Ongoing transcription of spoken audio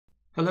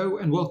Hello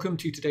and welcome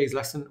to today's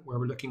lesson where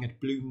we're looking at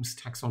Bloom's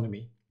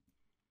taxonomy.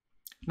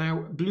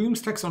 Now,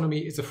 Bloom's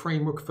taxonomy is a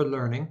framework for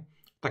learning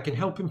that can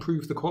help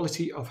improve the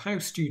quality of how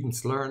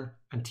students learn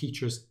and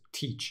teachers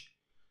teach.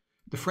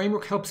 The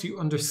framework helps you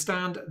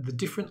understand the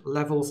different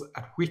levels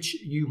at which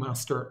you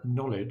master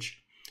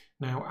knowledge.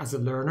 Now, as a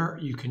learner,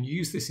 you can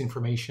use this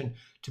information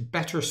to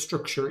better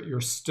structure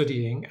your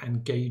studying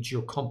and gauge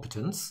your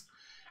competence.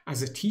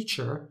 As a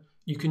teacher,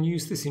 you can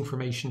use this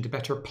information to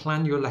better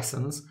plan your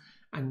lessons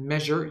and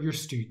measure your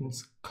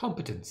students'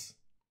 competence.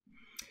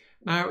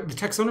 Now, the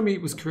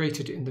taxonomy was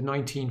created in the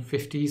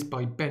 1950s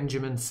by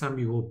Benjamin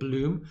Samuel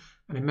Bloom,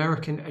 an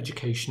American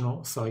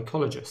educational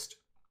psychologist.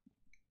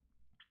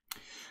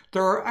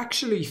 There are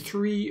actually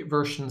three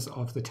versions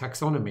of the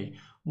taxonomy,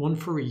 one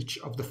for each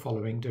of the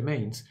following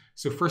domains.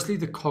 So firstly,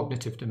 the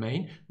cognitive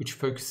domain, which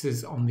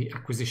focuses on the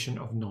acquisition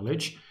of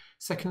knowledge.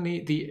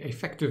 Secondly, the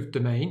affective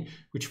domain,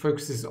 which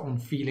focuses on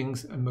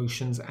feelings,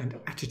 emotions, and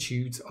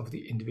attitudes of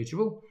the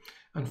individual.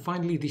 And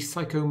finally, the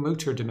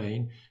psychomotor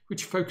domain,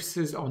 which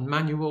focuses on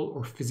manual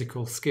or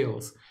physical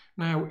skills.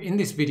 Now, in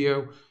this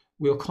video,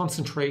 we'll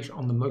concentrate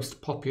on the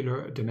most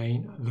popular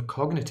domain, the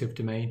cognitive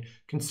domain,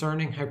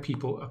 concerning how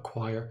people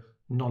acquire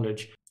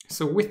knowledge.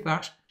 So with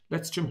that,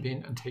 let's jump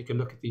in and take a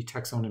look at the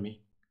taxonomy.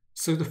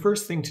 So the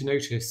first thing to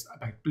notice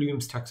about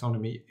Bloom's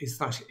taxonomy is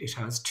that it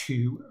has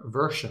two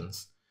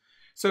versions.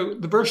 So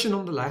the version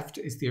on the left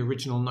is the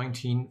original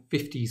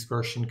 1950s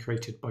version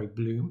created by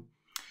Bloom.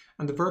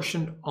 And the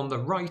version on the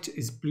right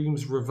is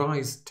Bloom's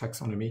revised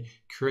taxonomy,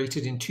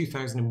 created in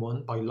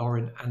 2001 by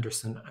Lauren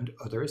Anderson and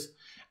others,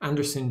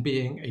 Anderson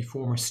being a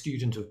former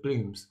student of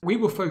Bloom's. We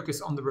will focus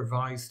on the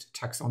revised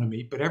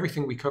taxonomy, but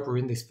everything we cover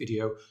in this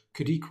video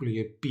could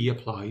equally be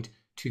applied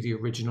to the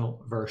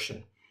original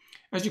version.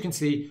 As you can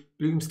see,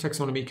 Bloom's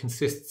taxonomy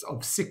consists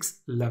of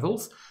 6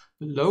 levels.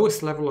 The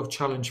lowest level of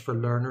challenge for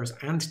learners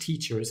and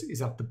teachers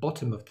is at the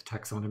bottom of the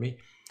taxonomy,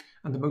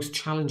 and the most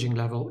challenging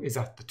level is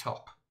at the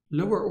top.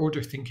 Lower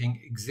order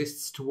thinking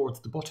exists towards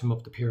the bottom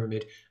of the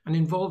pyramid and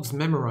involves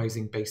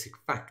memorizing basic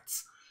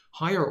facts.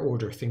 Higher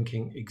order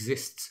thinking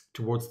exists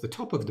towards the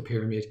top of the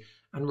pyramid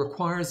and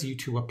requires you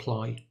to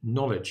apply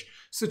knowledge,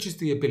 such as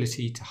the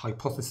ability to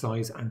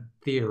hypothesize and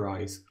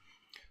theorize.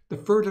 The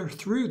further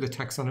through the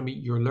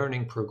taxonomy your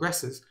learning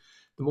progresses,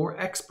 the more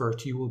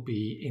expert you will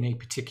be in a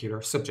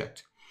particular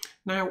subject.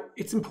 Now,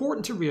 it's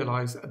important to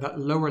realize that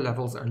lower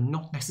levels are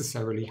not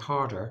necessarily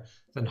harder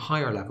than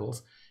higher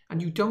levels,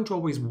 and you don't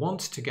always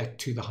want to get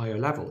to the higher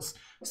levels.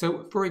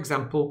 So, for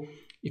example,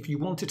 if you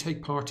want to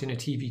take part in a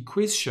TV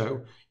quiz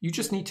show, you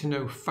just need to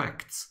know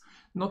facts,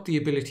 not the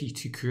ability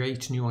to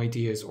create new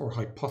ideas or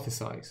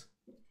hypothesize.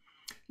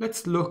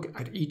 Let's look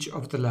at each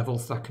of the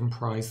levels that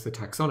comprise the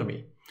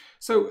taxonomy.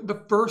 So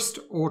the first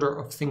order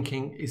of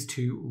thinking is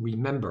to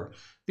remember.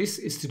 This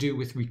is to do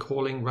with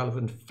recalling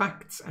relevant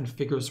facts and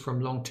figures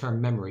from long-term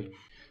memory.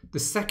 The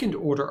second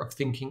order of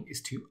thinking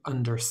is to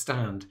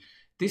understand.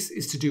 This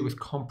is to do with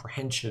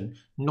comprehension,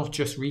 not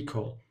just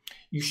recall.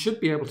 You should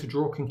be able to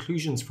draw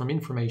conclusions from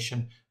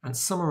information and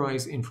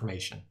summarize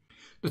information.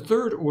 The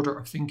third order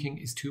of thinking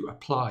is to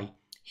apply.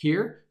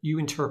 Here, you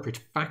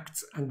interpret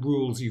facts and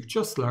rules you've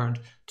just learned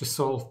to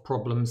solve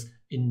problems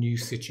in new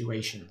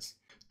situations.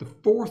 The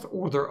fourth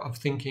order of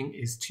thinking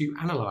is to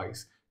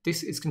analyze.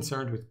 This is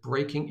concerned with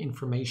breaking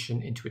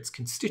information into its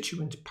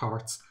constituent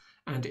parts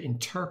and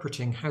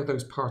interpreting how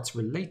those parts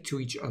relate to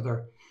each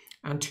other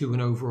and to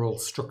an overall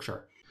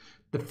structure.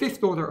 The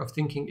fifth order of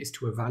thinking is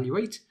to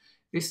evaluate.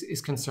 This is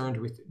concerned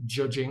with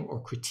judging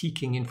or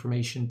critiquing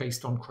information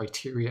based on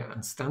criteria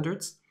and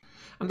standards.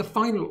 And the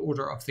final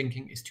order of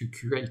thinking is to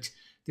curate.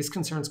 This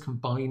concerns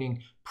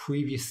combining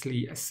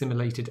previously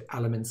assimilated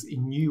elements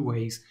in new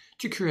ways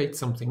to create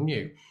something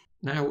new.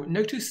 Now,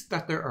 notice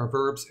that there are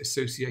verbs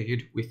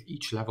associated with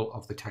each level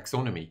of the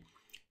taxonomy.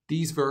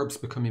 These verbs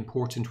become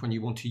important when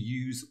you want to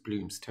use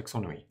Bloom's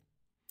taxonomy.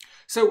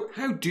 So,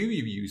 how do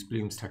you use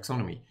Bloom's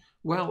taxonomy?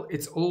 Well,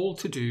 it's all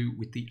to do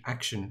with the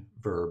action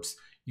verbs.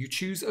 You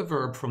choose a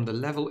verb from the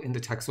level in the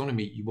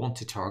taxonomy you want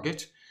to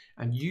target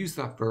and use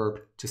that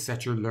verb to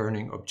set your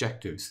learning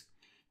objectives.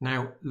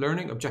 Now,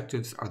 learning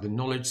objectives are the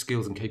knowledge,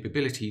 skills, and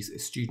capabilities a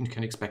student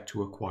can expect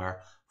to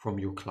acquire from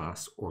your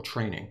class or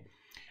training.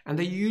 And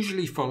they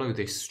usually follow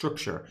this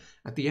structure.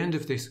 At the end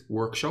of this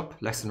workshop,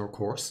 lesson, or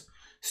course,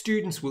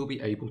 students will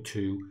be able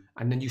to,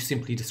 and then you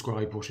simply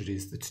describe what it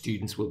is that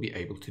students will be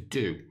able to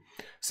do.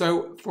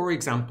 So, for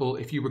example,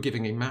 if you were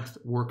giving a math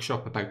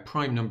workshop about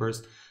prime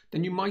numbers,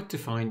 then you might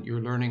define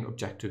your learning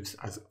objectives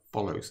as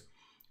follows.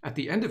 At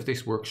the end of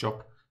this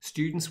workshop,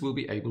 students will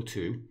be able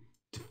to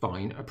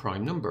define a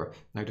prime number.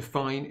 Now,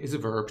 define is a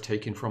verb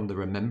taken from the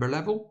remember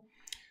level.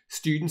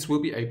 Students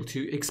will be able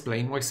to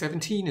explain why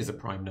 17 is a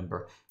prime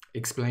number.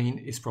 Explain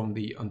is from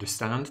the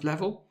understand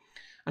level.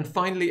 And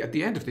finally, at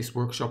the end of this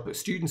workshop,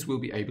 students will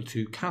be able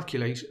to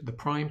calculate the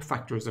prime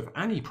factors of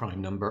any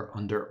prime number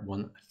under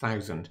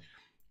 1000.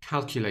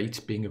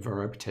 Calculate being a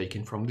verb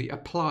taken from the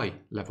apply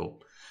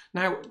level.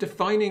 Now,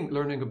 defining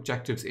learning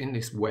objectives in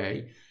this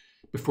way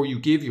before you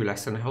give your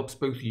lesson helps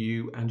both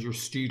you and your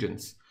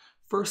students.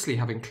 Firstly,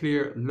 having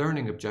clear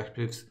learning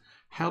objectives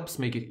helps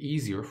make it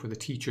easier for the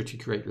teacher to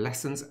create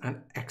lessons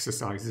and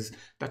exercises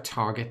that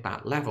target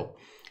that level.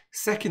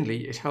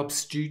 Secondly, it helps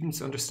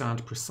students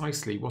understand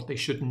precisely what they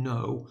should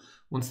know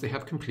once they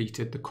have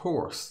completed the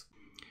course.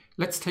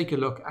 Let's take a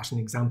look at an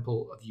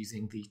example of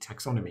using the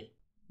taxonomy.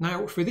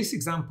 Now, for this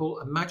example,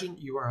 imagine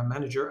you are a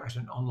manager at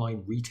an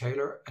online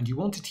retailer and you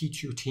want to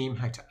teach your team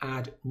how to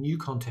add new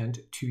content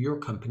to your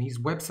company's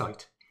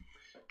website.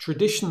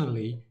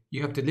 Traditionally,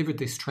 you have delivered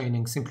this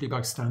training simply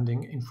by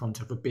standing in front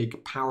of a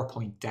big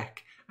PowerPoint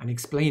deck and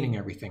explaining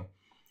everything.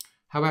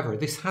 However,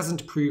 this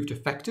hasn't proved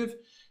effective,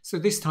 so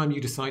this time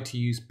you decide to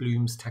use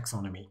Bloom's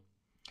taxonomy.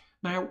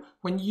 Now,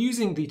 when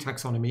using the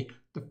taxonomy,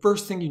 the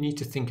first thing you need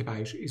to think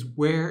about is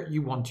where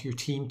you want your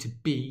team to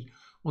be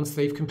once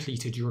they've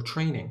completed your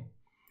training.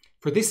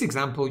 For this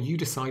example, you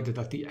decided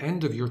at the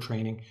end of your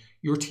training,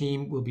 your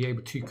team will be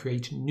able to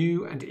create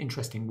new and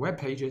interesting web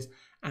pages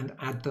and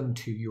add them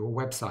to your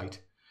website.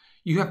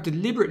 You have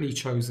deliberately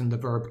chosen the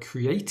verb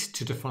create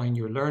to define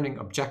your learning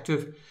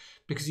objective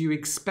because you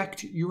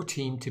expect your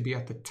team to be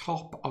at the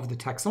top of the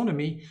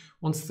taxonomy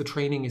once the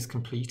training is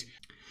complete.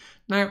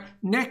 Now,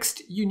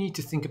 next, you need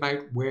to think about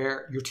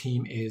where your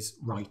team is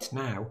right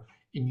now.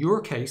 In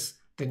your case,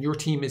 then your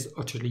team is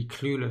utterly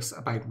clueless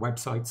about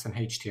websites and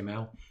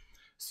HTML.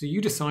 So you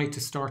decide to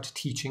start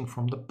teaching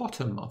from the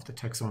bottom of the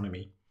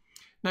taxonomy.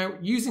 Now,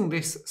 using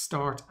this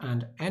start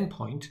and end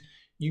point,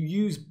 you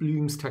use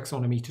Bloom's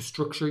taxonomy to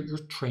structure your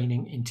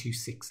training into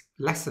 6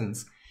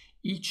 lessons,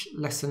 each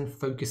lesson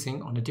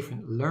focusing on a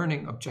different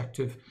learning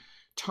objective,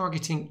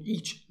 targeting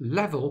each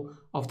level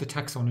of the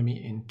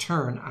taxonomy in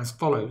turn as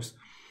follows.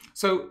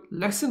 So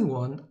lesson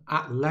 1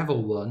 at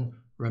level 1,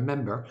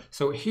 remember,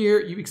 so here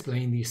you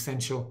explain the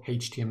essential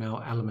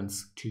HTML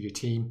elements to your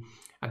team.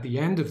 At the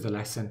end of the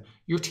lesson,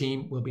 your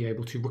team will be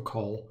able to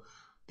recall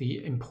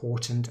the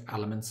important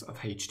elements of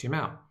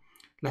HTML.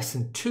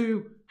 Lesson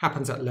 2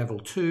 happens at level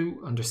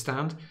 2,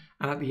 understand,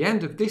 and at the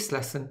end of this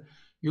lesson,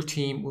 your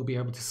team will be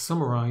able to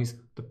summarize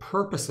the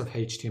purpose of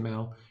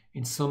HTML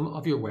in some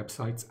of your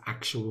website's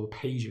actual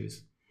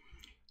pages.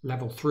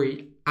 Level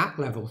 3, at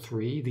level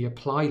 3, the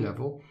apply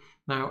level.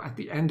 Now, at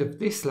the end of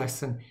this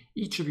lesson,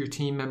 each of your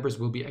team members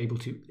will be able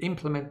to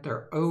implement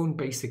their own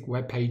basic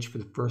web page for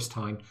the first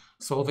time,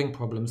 solving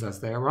problems as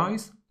they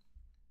arise.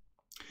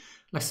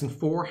 Lesson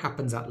 4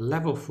 happens at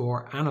level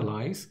 4,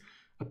 analyze.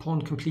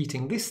 Upon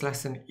completing this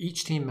lesson,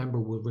 each team member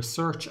will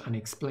research and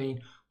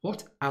explain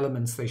what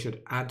elements they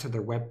should add to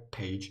their web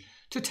page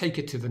to take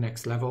it to the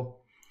next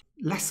level.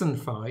 Lesson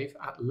 5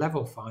 at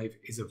level 5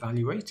 is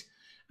evaluate.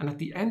 And at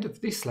the end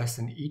of this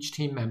lesson, each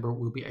team member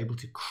will be able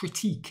to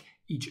critique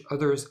each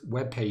other's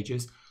web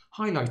pages,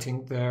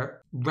 highlighting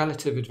their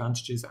relative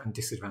advantages and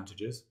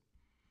disadvantages.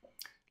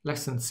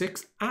 Lesson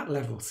 6 at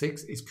level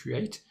 6 is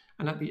create,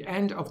 and at the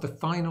end of the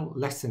final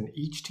lesson,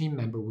 each team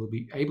member will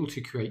be able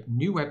to create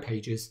new web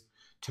pages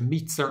to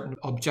meet certain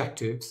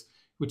objectives,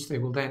 which they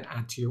will then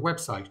add to your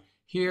website.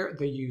 Here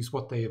they use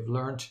what they have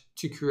learned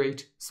to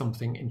create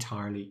something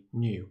entirely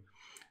new.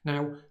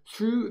 Now,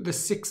 through the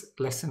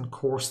 6-lesson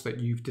course that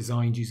you've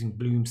designed using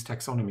Bloom's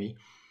taxonomy,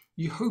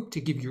 you hope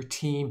to give your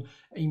team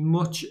a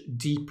much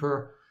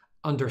deeper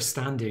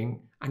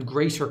understanding and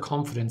greater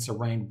confidence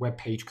around web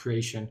page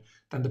creation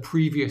than the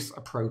previous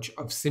approach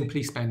of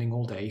simply spending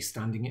all day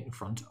standing in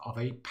front of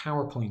a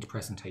PowerPoint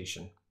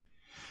presentation.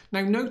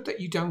 Now, note that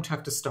you don't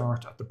have to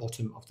start at the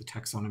bottom of the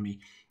taxonomy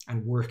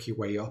and work your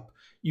way up.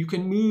 You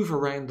can move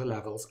around the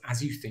levels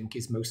as you think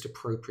is most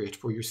appropriate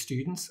for your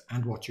students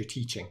and what you're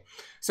teaching.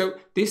 So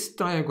this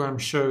diagram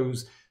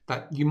shows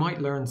that you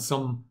might learn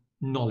some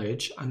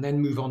knowledge and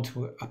then move on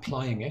to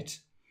applying it.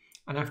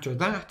 And after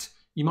that,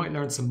 you might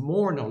learn some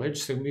more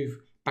knowledge, so move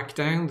back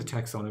down the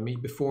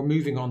taxonomy before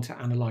moving on to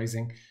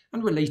analysing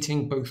and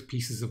relating both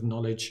pieces of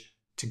knowledge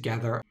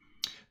together.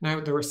 Now,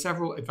 there are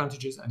several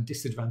advantages and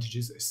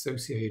disadvantages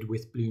associated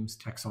with Bloom's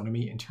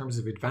taxonomy. In terms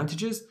of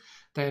advantages,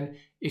 then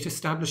it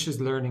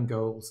establishes learning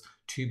goals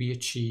to be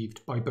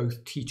achieved by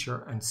both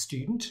teacher and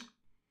student.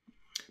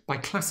 By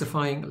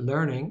classifying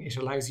learning, it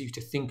allows you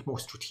to think more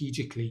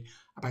strategically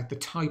about the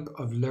type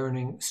of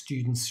learning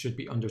students should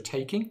be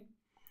undertaking.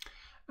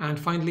 And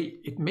finally,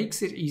 it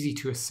makes it easy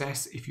to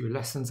assess if your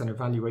lessons and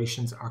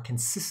evaluations are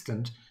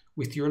consistent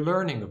with your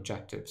learning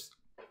objectives.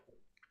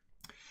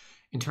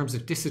 In terms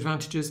of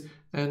disadvantages,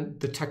 then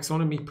the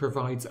taxonomy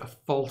provides a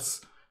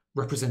false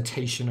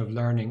representation of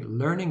learning.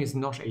 Learning is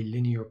not a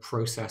linear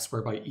process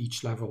whereby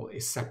each level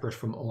is separate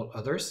from all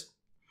others.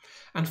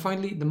 And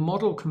finally, the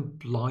model can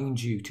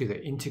blind you to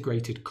the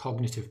integrated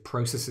cognitive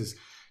processes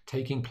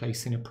taking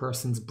place in a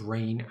person's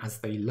brain as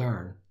they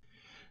learn.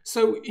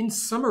 So in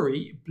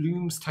summary,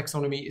 Bloom's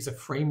taxonomy is a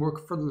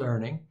framework for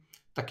learning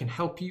that can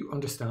help you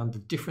understand the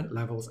different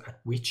levels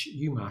at which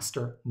you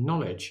master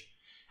knowledge.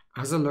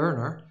 As a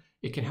learner,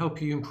 it can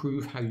help you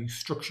improve how you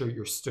structure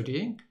your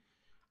studying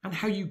and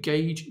how you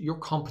gauge your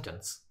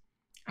competence.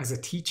 As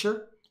a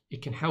teacher,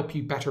 it can help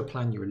you better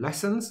plan your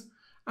lessons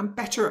and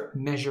better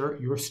measure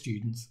your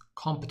students'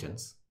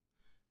 competence.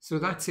 So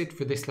that's it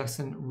for this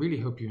lesson. Really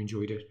hope you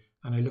enjoyed it.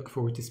 and I look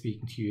forward to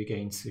speaking to you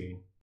again soon.